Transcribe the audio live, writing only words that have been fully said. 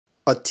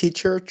A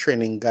teacher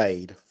training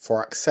guide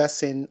for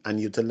accessing and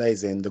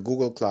utilizing the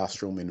Google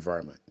Classroom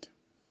environment.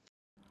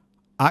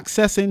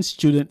 Accessing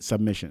student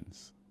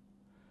submissions.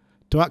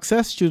 To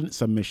access student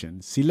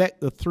submissions,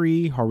 select the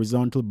three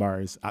horizontal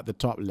bars at the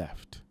top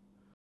left.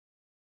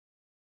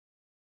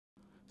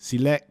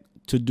 Select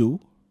To Do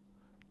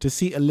to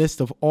see a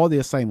list of all the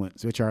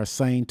assignments which are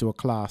assigned to a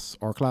class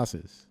or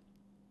classes.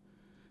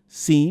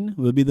 Seen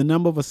will be the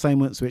number of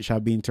assignments which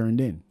have been turned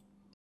in.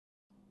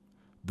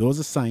 Those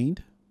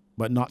assigned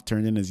but not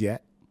turned in as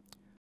yet,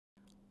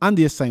 and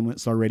the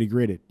assignments already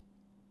graded.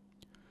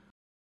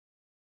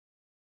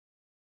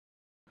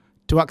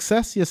 To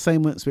access the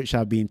assignments which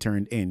have been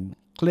turned in,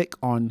 click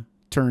on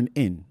Turn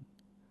In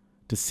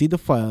to see the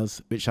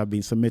files which have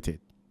been submitted.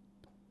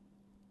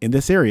 In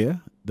this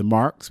area, the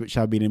marks which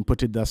have been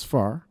inputted thus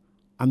far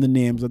and the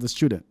names of the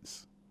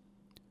students.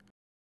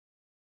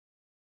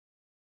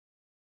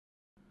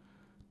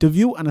 To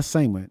view an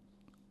assignment,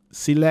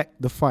 select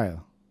the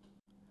file.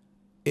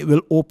 It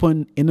will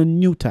open in a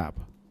new tab.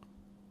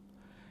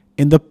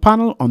 In the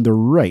panel on the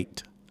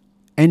right,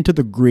 enter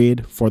the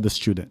grade for the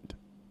student.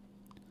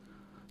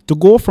 To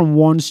go from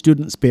one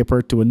student's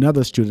paper to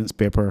another student's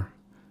paper,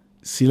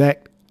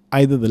 select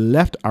either the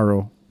left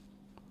arrow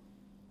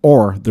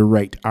or the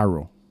right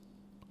arrow.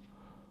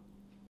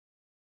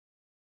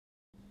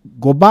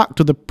 Go back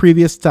to the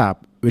previous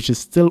tab, which is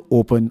still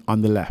open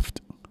on the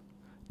left.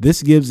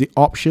 This gives the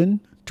option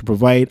to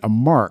provide a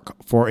mark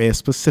for a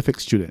specific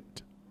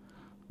student,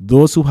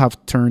 those who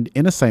have turned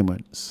in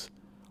assignments,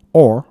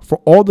 or for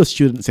all the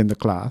students in the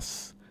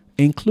class,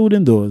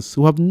 including those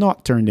who have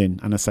not turned in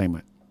an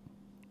assignment.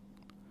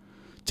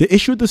 To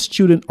issue the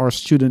student or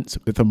students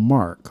with a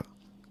mark,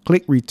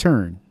 click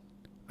Return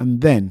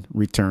and then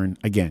Return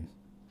again.